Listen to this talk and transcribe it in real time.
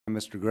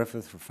Mr.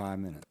 Griffith for 5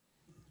 minutes.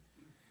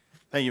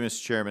 Thank you,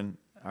 Mr. Chairman.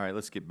 All right,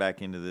 let's get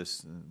back into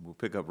this. We'll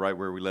pick up right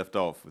where we left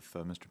off with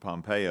Mr.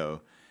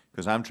 Pompeo,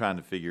 because I'm trying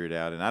to figure it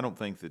out, and I don't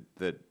think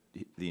that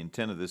the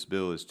intent of this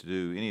bill is to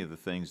do any of the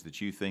things that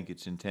you think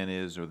its intent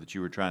is, or that you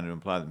were trying to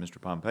imply that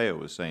Mr. Pompeo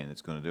was saying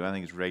it's going to do. I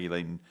think it's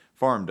regulating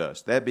farm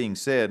dust. That being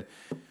said,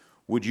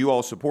 would you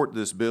all support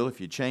this bill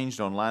if you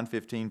changed on line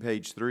 15,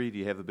 page 3? Do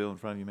you have the bill in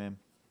front of you, ma'am?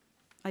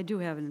 I do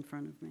have it in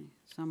front of me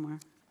somewhere.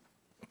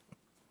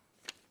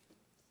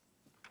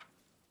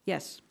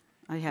 Yes,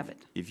 I have it.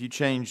 If you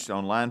changed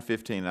on line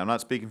 15, I'm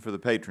not speaking for the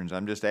patrons,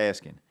 I'm just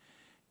asking.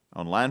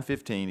 On line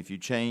 15, if you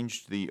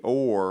changed the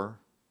or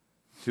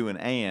to an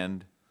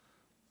and,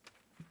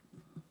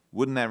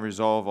 wouldn't that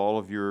resolve all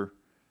of your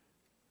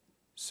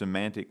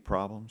semantic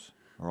problems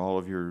or all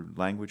of your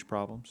language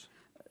problems?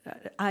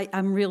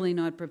 I'm really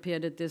not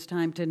prepared at this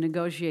time to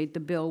negotiate the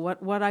bill.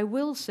 What I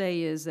will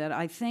say is that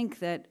I think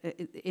that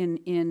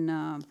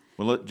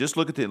Well, just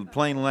look at the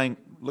plain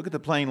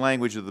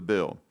language of the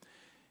bill.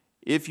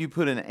 If you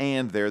put an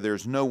and there,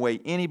 there's no way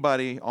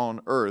anybody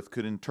on earth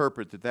could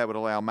interpret that that would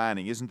allow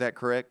mining. Isn't that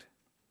correct?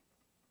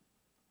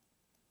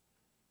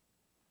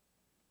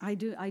 I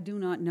do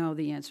not know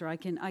the answer. I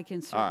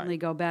can certainly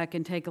go back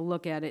and take a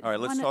look at it. All right,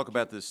 let's talk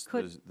about this.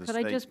 Could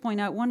I just point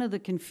out one of the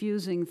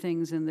confusing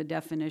things in the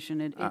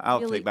definition?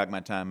 I'll take back my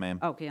time, ma'am.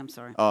 Okay, I'm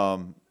sorry.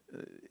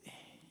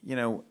 You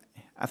know,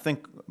 I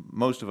think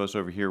most of us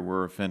over here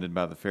were offended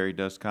by the fairy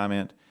dust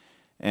comment,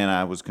 and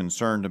I was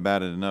concerned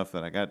about it enough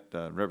that I got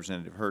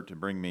Representative Hurt to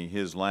bring me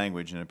his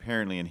language, and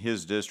apparently in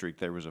his district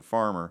there was a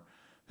farmer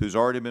who's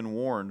already been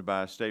warned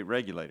by a state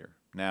regulator.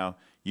 Now,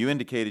 you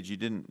indicated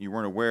you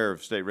weren't aware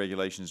of state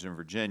regulations in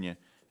Virginia,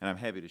 and I'm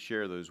happy to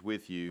share those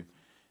with you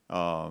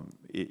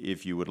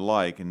if you would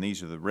like. And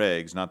these are the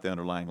regs, not the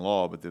underlying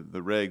law, but the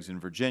regs in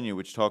Virginia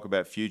which talk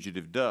about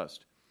fugitive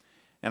dust.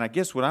 And I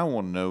guess what I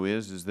want to know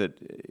is that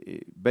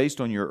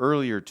based on your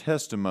earlier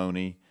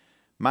testimony,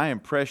 my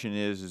impression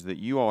is that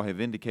you all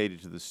have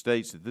indicated to the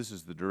states that this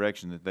is the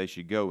direction that they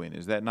should go in.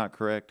 Is that not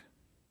correct?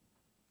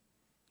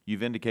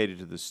 You've indicated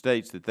to the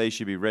states that they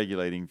should be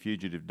regulating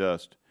fugitive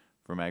dust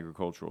from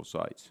agricultural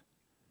sites.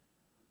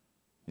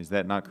 Is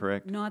that not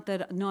correct? Not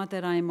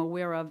that I am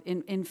aware of.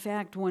 In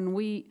fact, when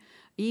we,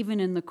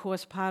 even in the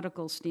coarse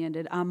particle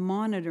standard, are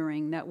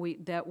monitoring that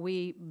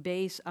we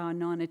base our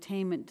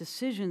non-attainment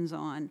decisions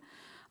on,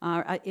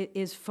 it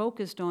is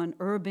focused on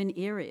urban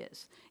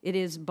areas. It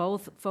is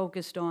both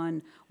focused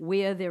on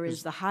where there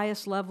is the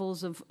highest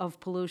levels of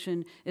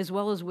pollution as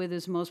well as where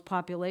there's most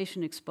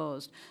population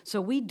exposed.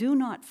 So we do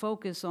not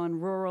focus on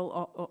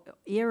rural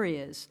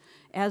areas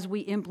as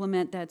we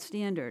implement that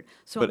standard.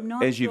 So but I'm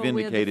not as sure you've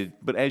indicated,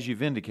 but as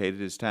you've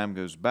indicated, as time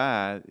goes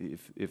by,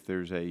 if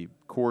there's a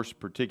coarse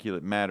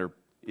particulate matter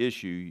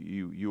issue,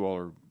 you all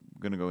are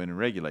going to go in and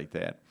regulate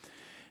that.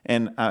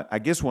 And I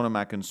guess one of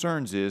my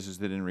concerns is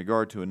that in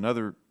regard to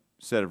another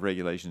set of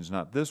regulations,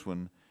 not this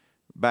one,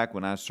 back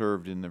when I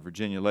served in the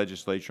Virginia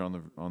legislature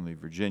on the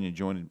Virginia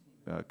Joint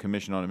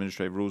Commission on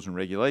Administrative Rules and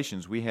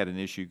Regulations, we had an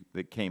issue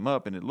that came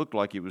up, and it looked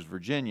like it was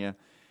Virginia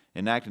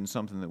enacting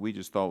something that we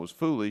just thought was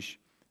foolish.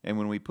 And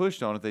when we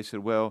pushed on it, they said,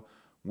 well,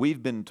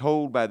 we've been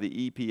told by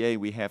the EPA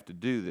we have to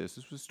do this.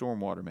 This was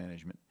stormwater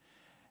management.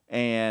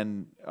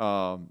 And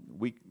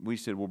we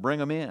said, well, bring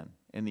them in.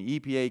 And the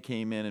EPA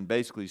came in and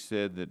basically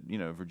said that, you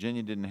know,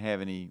 Virginia didn't have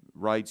any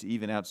rights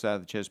even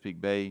outside the Chesapeake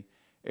Bay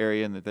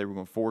area, and that they were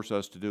going to force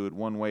us to do it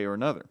one way or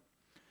another.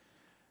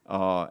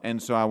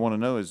 And so I want to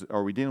know,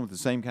 are we dealing with the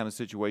same kind of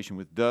situation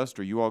with dust?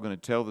 Are you all going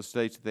to tell the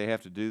states that they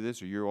have to do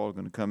this, or you're all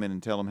going to come in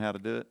and tell them how to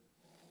do it?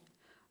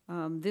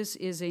 This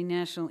is a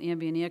national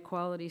ambient air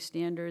quality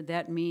standard.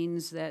 That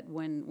means that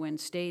when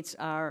states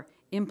are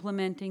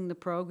implementing the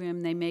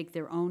program, they make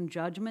their own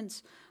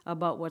judgments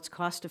about what's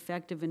cost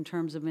effective in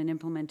terms of an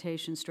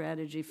implementation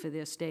strategy for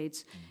their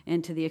states.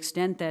 And to the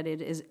extent that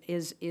it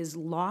is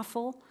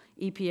lawful,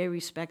 EPA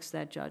respects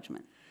that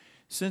judgment.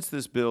 Since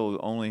this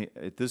bill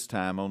at this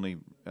time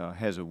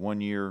has a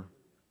 1-year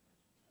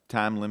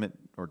time limit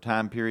or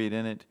time period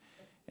in it,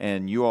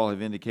 and you all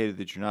have indicated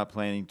that you're not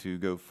planning to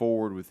go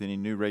forward with any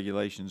new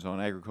regulations on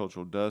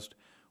agricultural dust,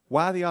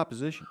 why the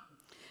opposition?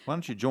 Why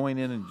don't you join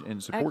in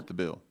and support the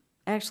bill?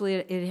 Actually,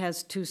 it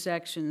has two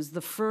sections.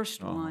 The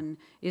first one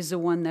is the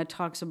one that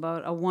talks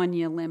about a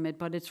 1-year limit,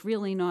 but it's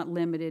really not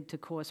limited to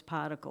coarse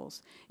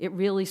particles. It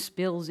really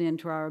spills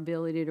into our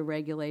ability to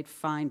regulate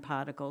fine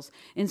particles.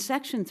 And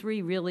Section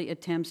 3 really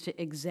attempts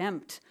to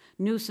exempt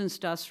nuisance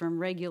dust from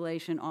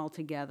regulation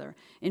altogether.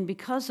 And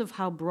because of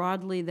how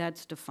broadly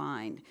that's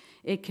defined,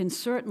 it can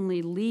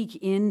certainly leak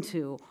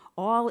into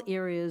all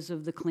areas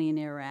of the Clean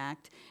Air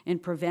Act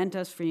and prevent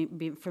us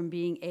from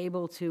being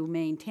able to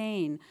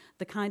maintain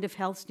the kind of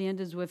health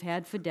standards we've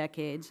had for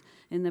decades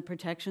and the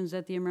protections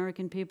that the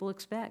American people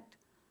expect.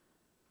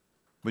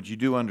 But you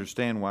do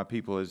understand why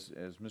people, as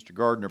Mr.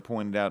 Gardner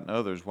pointed out and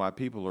others, why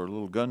people are a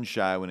little gun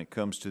shy when it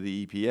comes to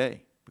the EPA,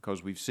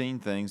 because we've seen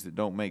things that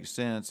don't make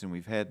sense, and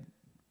we've had,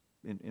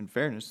 in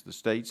fairness, the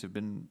states have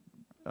been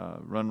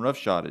run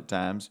roughshod at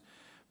times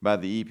by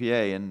the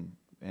EPA, and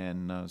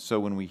And so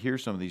when we hear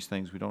some of these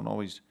things, we don't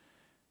always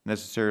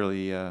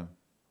necessarily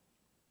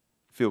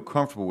feel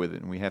comfortable with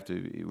it, and we have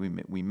to,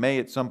 we may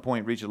at some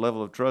point reach a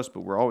level of trust,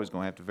 but we're always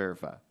going to have to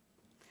verify.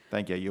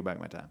 Thank you. I yield back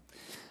my time.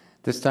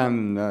 This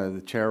time,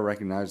 the chair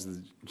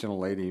recognizes the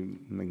gentlelady,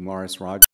 McMorris Rogers.